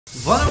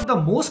One of the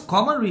most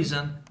common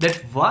reasons that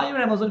why your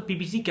Amazon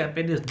PPC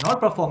campaign is not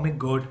performing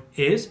good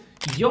is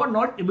you're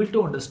not able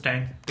to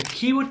understand the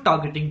keyword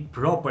targeting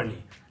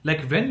properly.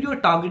 Like when you're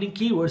targeting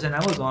keywords in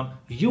Amazon,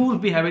 you will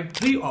be having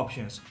three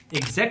options: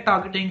 exact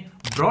targeting,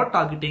 broad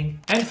targeting,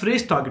 and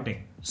phrase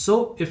targeting.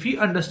 So if you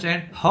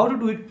understand how to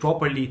do it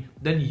properly,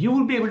 then you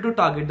will be able to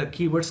target the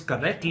keywords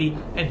correctly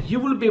and you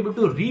will be able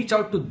to reach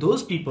out to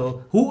those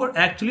people who are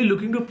actually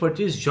looking to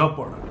purchase your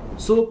product.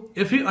 So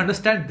if you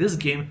understand this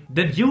game,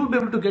 then you will be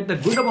able to get the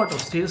good amount of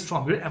sales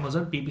from your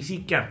Amazon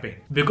PPC campaign.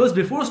 Because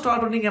before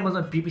start running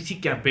Amazon PPC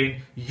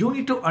campaign, you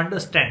need to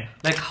understand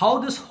like how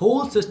this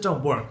whole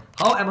system works,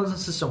 how Amazon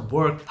system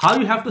works, how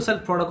you have to sell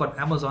product on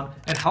Amazon,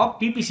 and how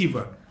PPC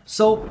works.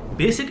 So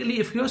basically,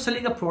 if you're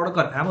selling a product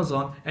on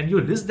Amazon and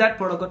you list that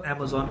product on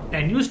Amazon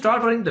and you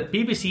start running the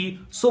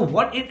PPC, so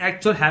what in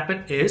actual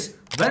happen is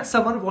when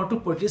someone want to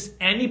purchase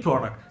any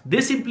product,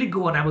 they simply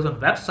go on Amazon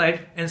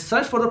website and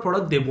search for the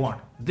product they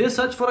want. They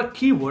search for a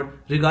keyword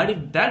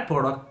regarding that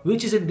product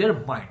which is in their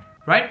mind.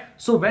 Right?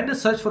 So when they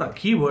search for a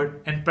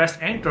keyword and press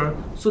enter,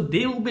 so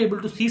they will be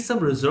able to see some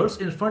results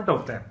in front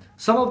of them.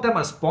 Some of them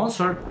are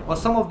sponsored or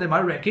some of them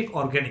are ranking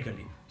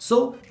organically.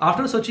 So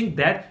after searching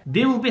that,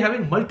 they will be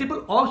having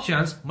multiple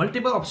options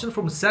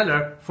from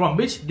seller from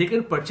which they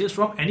can purchase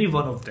from any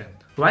one of them.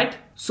 Right?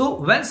 So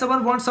when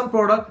someone wants some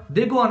product,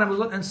 they go on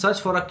Amazon and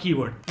search for a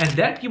keyword, and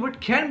that keyword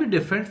can be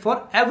different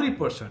for every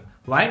person.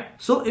 Right?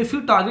 So if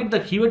you target the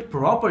keyword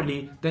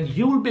properly, then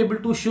you will be able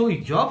to show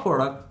your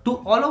product to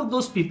all of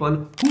those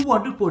people who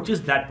want to purchase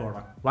that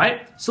product.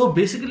 Right? So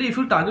basically, if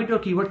you target your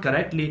keyword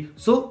correctly,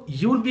 so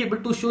you will be able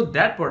to show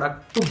that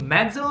product to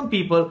maximum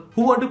people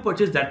who want to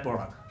purchase that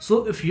product.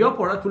 So if your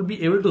product will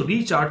be able to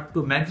reach out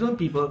to maximum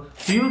people,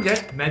 so you will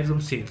get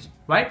maximum sales.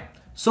 Right?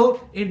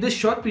 So in this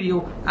short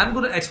video, I'm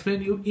going to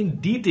explain you in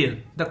detail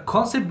the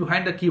concept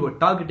behind the keyword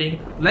targeting,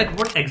 like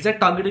what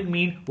exact targeting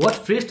mean, what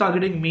phrase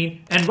targeting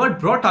mean, and what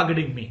broad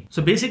targeting mean.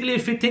 So basically,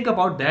 if you think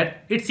about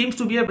that, it seems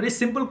to be a very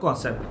simple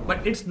concept,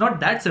 but it's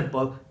not that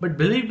simple. But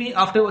believe me,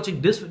 after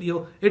watching this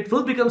video, it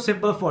will become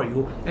simple for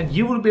you and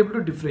you will be able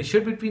to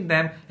differentiate between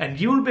them and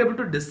you will be able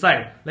to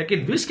decide like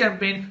in which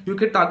campaign you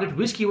can target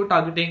which keyword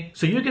targeting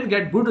so you can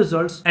get good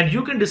results and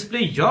you can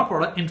display your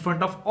product in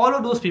front of all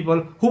of those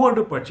people who want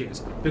to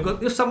purchase. Because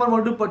if someone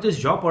wants to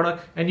purchase your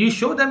product and you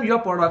show them your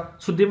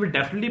product, so they will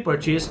definitely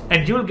purchase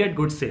and you will get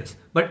good sales.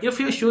 But if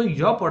you're showing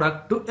your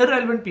product to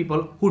irrelevant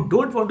people who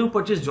don't want to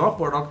purchase your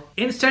product,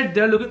 instead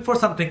they're looking for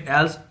something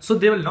else, so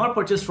they will not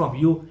purchase from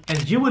you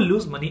and you will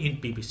lose money in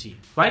PPC,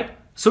 right?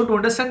 So to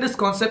understand this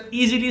concept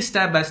easily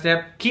step by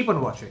step, keep on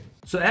watching.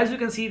 So as you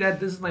can see that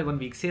this is my 1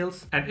 week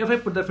sales, and if I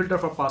put the filter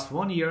for past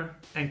 1 year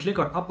and click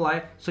on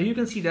apply, so you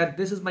can see that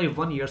this is my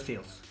 1 year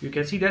sales. You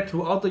can see that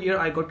throughout the year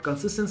I got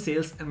consistent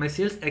sales and my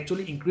sales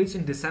actually increased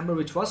in December,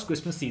 which was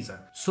Christmas season.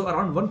 So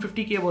around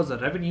 150k was the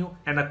revenue,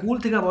 and the cool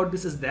thing about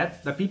this is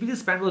that the PPC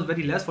spend was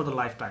very less for the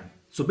lifetime.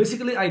 So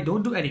basically I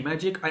don't do any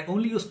magic, I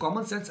only use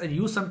common sense and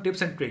use some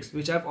tips and tricks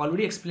which I've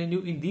already explained you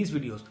in these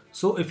videos.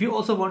 So if you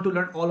also want to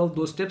learn all of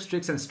those tips,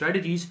 tricks and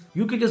strategies,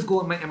 you can just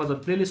go on my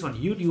Amazon playlist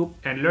on YouTube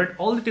and learn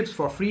all the tips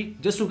for free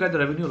just to get the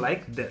revenue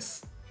like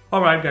this.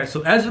 Alright guys,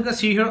 so as you can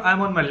see here,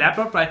 I'm on my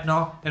laptop right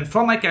now, and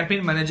from my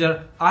campaign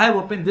manager, I have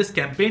opened this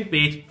campaign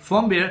page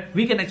from where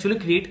we can actually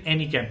create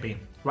any campaign.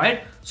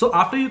 Right? So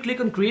after you click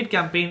on create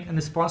campaign and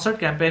the sponsored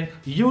campaign,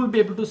 you will be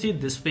able to see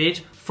this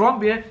page from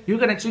where you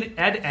can actually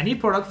add any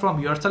product from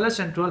your seller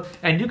central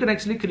and you can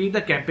actually create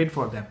the campaign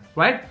for them.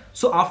 Right?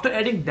 So after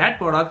adding that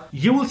product,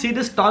 you will see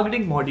this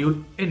targeting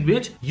module in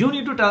which you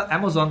need to tell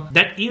Amazon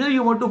that either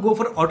you want to go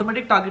for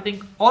automatic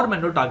targeting or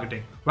manual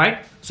targeting.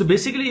 Right? So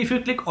basically, if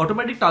you click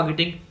automatic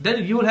targeting,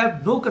 then you will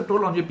have no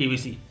control on your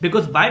PPC,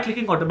 because by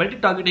clicking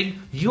automatic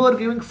targeting, you are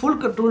giving full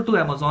control to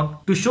Amazon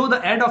to show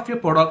the ad of your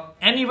product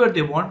anywhere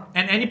they want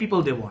and any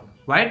people they want.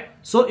 Right?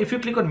 So if you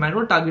click on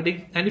manual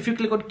targeting and if you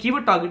click on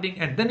keyword targeting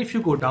and then if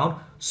you go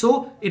down,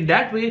 so in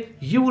that way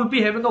you will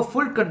be having a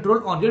full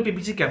control on your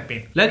PPC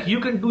campaign. Like you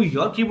can do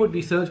your keyword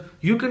research,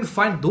 you can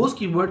find those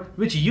keywords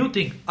which you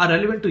think are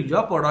relevant to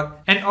your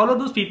product, and all of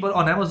those people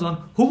on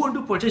Amazon who want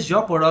to purchase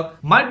your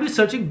product might be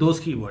searching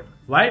those keywords.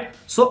 Right?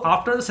 So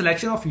after the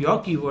selection of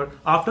your keyword,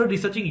 after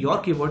researching your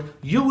keyword,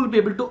 you will be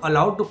able to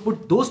allow to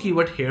put those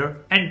keywords here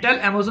and tell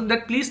Amazon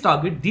that please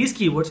target these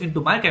keywords into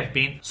my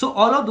campaign. So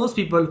all of those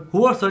people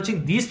who are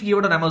searching these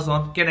keywords on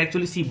Amazon can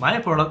actually see my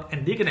product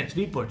and they can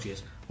actually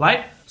purchase.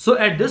 Right? So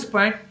at this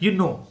point, you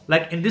know,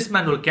 like in this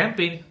manual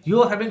campaign,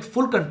 you are having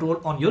full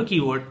control on your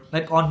keyword,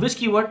 like on which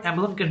keyword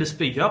Amazon can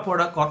display your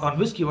product or on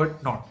which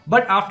keyword not.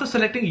 But after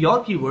selecting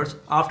your keywords,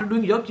 after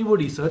doing your keyword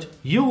research,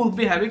 you will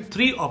be having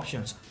three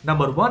options.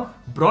 Number 1,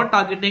 broad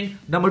targeting,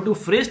 number 2,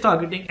 phrase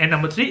targeting, and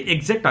number 3,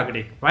 exact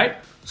targeting, right?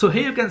 So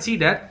here you can see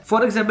that,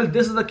 for example,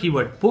 this is the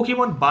keyword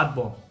Pokemon Bath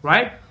Bomb,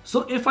 right?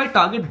 So if I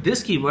target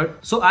this keyword,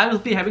 so I will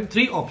be having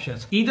three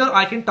options. Either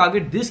I can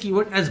target this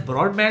keyword as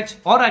broad match,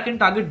 or I can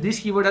target this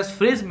keyword keyword as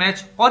phrase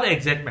match or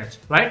exact match,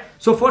 right?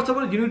 So first of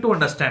all, you need to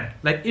understand,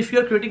 like if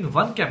you're creating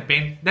one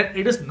campaign, then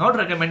it is not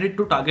recommended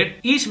to target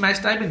each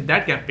match type in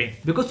that campaign.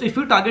 Because if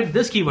you target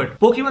this keyword,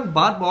 Pokemon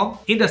Bath Bomb,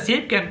 in the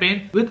same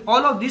campaign with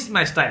all of these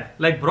match type,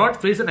 like broad,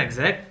 phrase and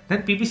exact,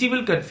 then PPC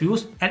will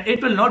confuse and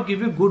it will not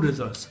give you good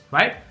results,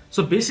 right?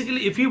 So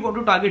basically, if you want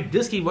to target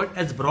this keyword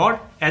as broad,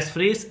 as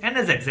phrase and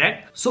as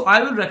exact, so I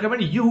will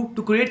recommend you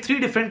to create 3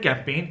 different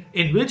campaigns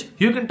in which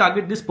you can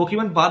target this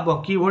Pokemon Bath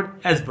Bomb keyword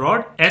as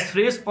broad, as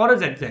phrase or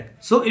as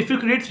exact. So if you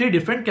create 3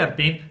 different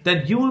campaigns,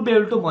 then you will be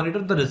able to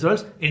monitor the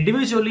results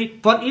individually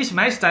for each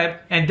match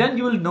type, and then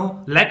you will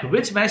know like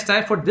which match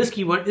type for this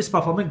keyword is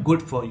performing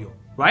good for you.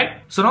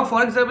 Right? So now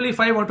for example, if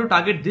I want to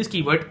target this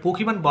keyword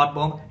Pokemon Bath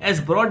Bomb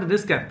as broad in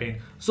this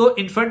campaign, so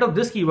in front of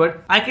this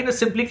keyword I can just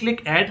simply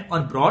click add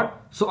on broad.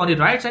 So on the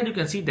right side you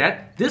can see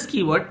that this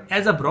keyword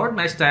as a broad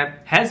match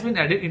type has been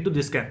added into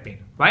this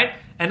campaign, right?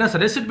 And the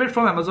suggested bid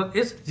from Amazon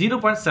is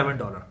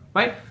 $0.7,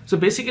 right? So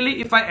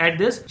basically if I add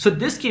this, so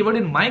this keyword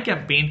in my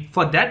campaign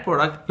for that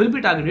product will be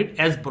targeted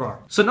as broad.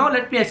 So now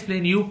let me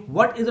explain you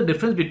what is the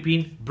difference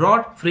between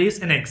broad, phrase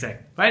and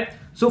exact, right?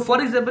 So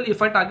for example,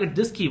 if I target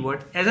this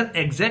keyword as an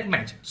exact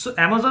match, so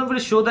Amazon will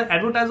show the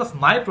advertise of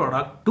my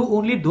product to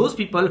only those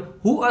people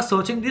who are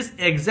searching this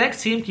exact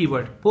same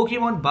keyword,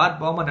 Pokemon Bath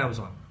Bomb on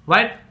Amazon,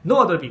 right?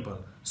 No other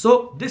people.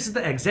 So this is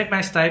the exact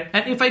match type,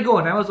 and if I go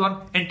on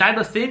Amazon and type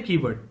the same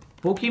keyword,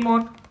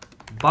 Pokemon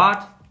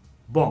Bath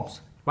Bombs,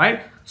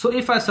 right? So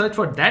if I search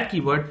for that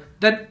keyword,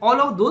 then all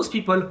of those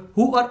people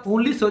who are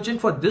only searching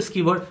for this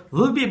keyword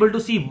will be able to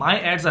see my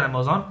ads on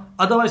Amazon,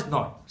 otherwise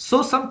not.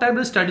 So sometimes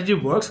this strategy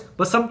works,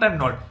 but sometimes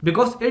not,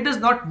 because it is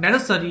not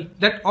necessary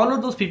that all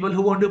of those people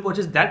who want to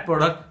purchase that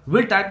product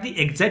will type the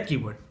exact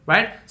keyword,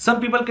 right?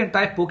 Some people can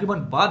type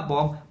Pokemon Bath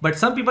Bomb, but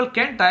some people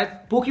can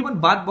type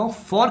Pokemon Bath Bomb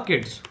for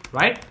kids,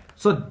 right?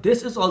 So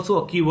this is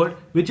also a keyword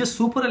which is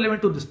super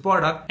relevant to this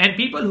product, and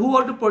people who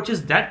want to purchase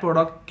that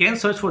product can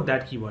search for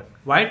that keyword,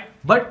 right?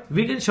 But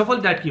we can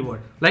shuffle that keyword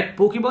like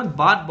Pokemon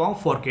Bath Bomb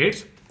for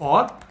kids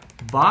or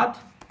Bath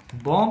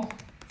Bomb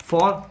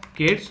for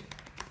kids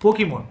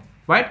Pokemon,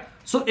 right?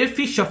 So if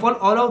we shuffle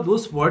all of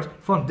those words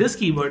from this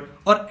keyword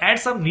or add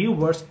some new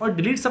words or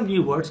delete some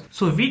new words,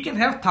 so we can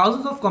have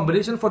thousands of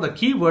combinations for the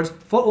keywords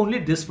for only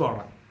this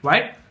product,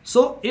 right?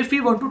 So if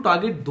we want to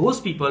target those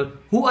people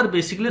who are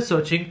basically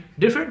searching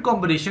different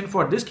combination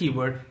for this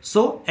keyword,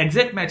 so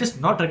exact match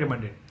is not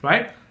recommended,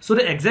 right? So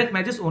the exact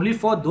match is only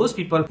for those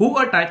people who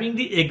are typing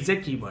the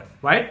exact keyword,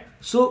 right?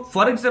 So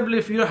for example,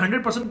 if you are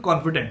 100%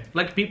 confident,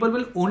 like people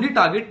will only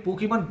target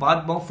Pokemon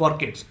Bath Bomb for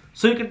kids,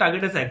 so you can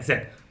target as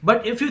exact.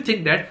 But if you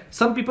think that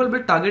some people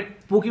will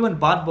target Pokemon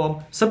Bath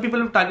Bomb, some people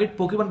will target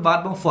Pokemon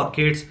Bath Bomb for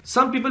kids,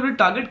 some people will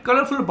target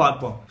colorful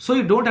Bath Bomb, so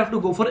you don't have to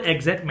go for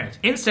exact match.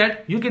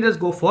 Instead, you can just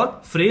go for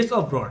phrase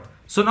or broad.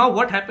 So now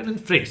what happened in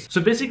phrase?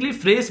 So basically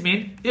phrase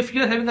means if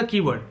you are having a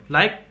keyword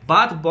like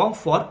Bath Bomb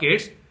for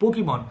kids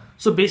Pokemon,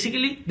 so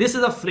basically this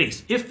is a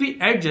phrase. If we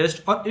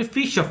adjust or if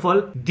we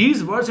shuffle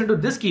these words into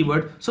this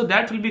keyword, so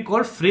that will be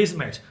called phrase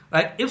match.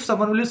 Like if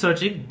someone will be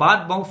searching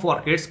Bath Bomb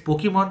for kids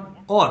Pokemon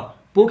or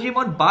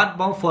Pokemon Bath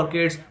Bomb for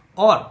kids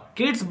or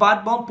Kids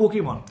Bath Bomb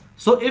Pokemon.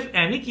 So if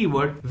any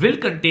keyword will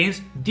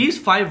contains these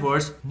 5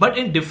 words but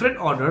in different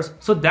orders,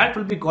 so that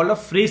will be called a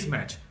phrase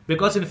match.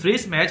 Because in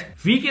phrase match,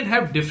 we can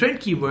have different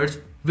keywords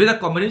with a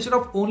combination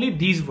of only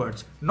these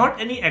words, not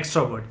any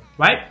extra word,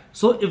 right?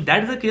 So if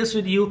that is the case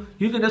with you,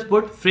 you can just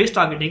put phrase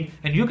targeting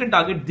and you can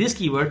target this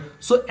keyword.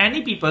 So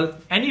any people,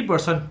 any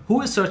person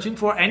who is searching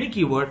for any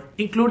keyword,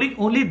 including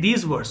only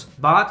these words,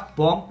 Bath,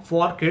 Bomb,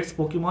 for kids,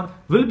 Pokemon,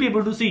 will be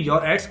able to see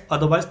your ads,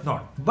 otherwise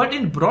not. But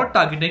in broad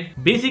targeting,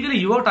 basically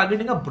you are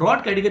targeting a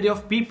broad category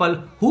of people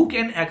who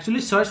can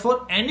actually search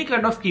for any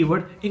kind of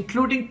keyword,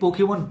 including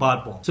Pokemon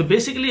Bath Bomb. So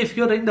basically if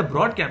you are running the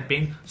broad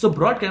campaign, so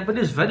broad campaign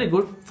is very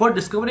good for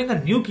discovering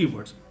a new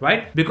keywords,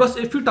 right? Because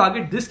if you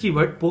target this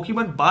keyword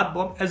Pokemon Bath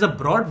Bomb as a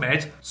broad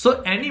match,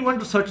 so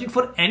anyone searching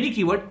for any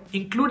keyword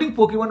including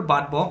Pokemon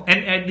Bath Bomb,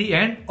 and at the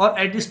end or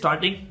at the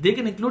starting they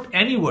can include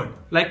any word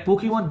like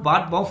Pokemon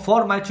Bath Bomb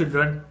for my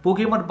children,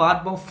 Pokemon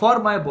Bath Bomb for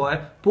my boy,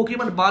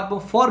 Pokemon Bath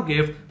Bomb for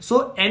gift.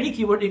 So any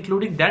keyword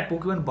including that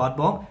Pokemon Bath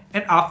Bomb,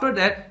 and after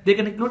that they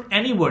can include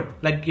any word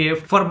like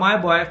gift, for my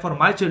boy, for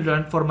my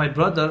children, for my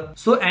brother.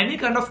 So any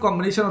kind of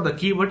combination of the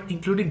keyword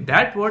including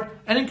that word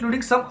and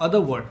including some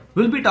other word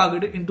will be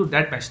targeted into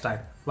that match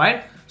type,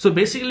 right? So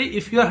basically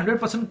if you are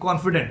 100%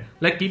 confident,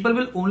 like people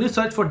will only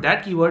search for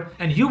that keyword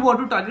and you want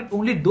to target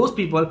only those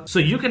people, so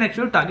you can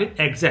actually target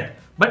exact.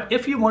 But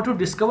if you want to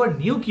discover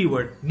new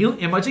keyword, new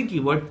emerging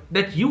keyword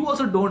that you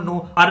also don't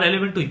know are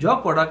relevant to your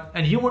product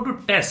and you want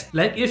to test,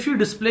 like if you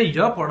display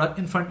your product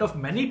in front of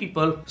many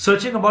people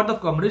searching about the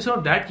combination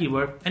of that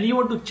keyword and you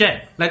want to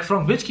check like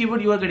from which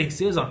keyword you are getting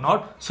sales or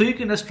not, so you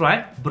can just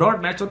try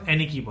broad match on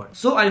any keyword.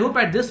 So I hope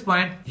at this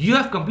point you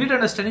have complete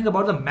understanding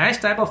about the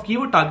match type of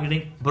keyword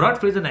targeting, broad,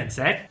 phrase and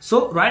exact.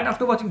 So right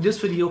after watching this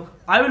video,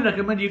 I will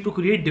recommend you to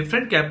create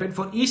different campaign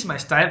for each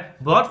match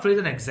type, word, phrase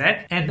and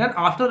exact, and then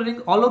after running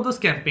all of those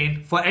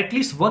campaign for at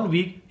least 1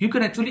 week, you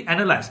can actually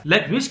analyze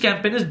like which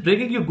campaign is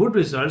bringing you good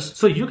results,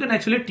 so you can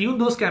actually tune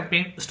those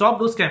campaign, stop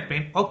those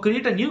campaign, or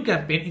create a new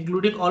campaign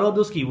including all of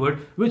those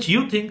keywords which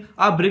you think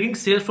are bringing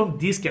sales from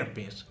these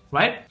campaigns.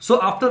 Right? So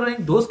after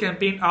running those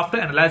campaigns, after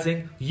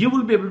analyzing, you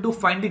will be able to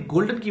find the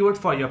golden keyword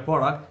for your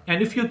product.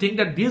 And if you think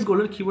that these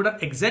golden keywords are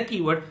exact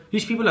keyword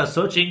which people are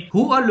searching,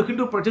 who are looking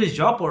to purchase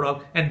your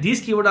product, and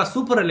these keywords are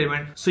super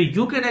relevant, so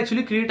you can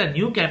actually create a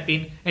new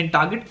campaign and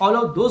target all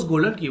of those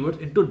golden keywords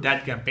into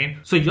that campaign.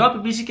 So your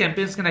PPC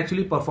campaigns can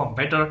actually perform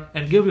better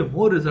and give you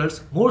more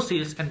results, more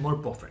sales and more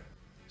profit.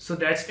 So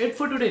that's it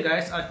for today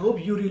guys. I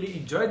hope you really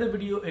enjoyed the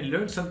video and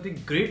learned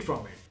something great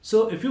from it.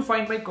 So if you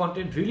find my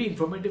content really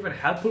informative and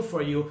helpful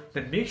for you,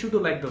 then make sure to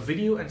like the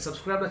video and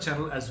subscribe the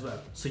channel as well,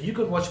 so you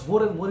can watch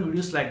more and more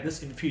videos like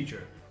this in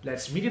future.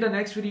 Let's meet in the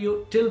next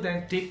video. Till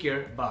then, take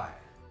care. Bye.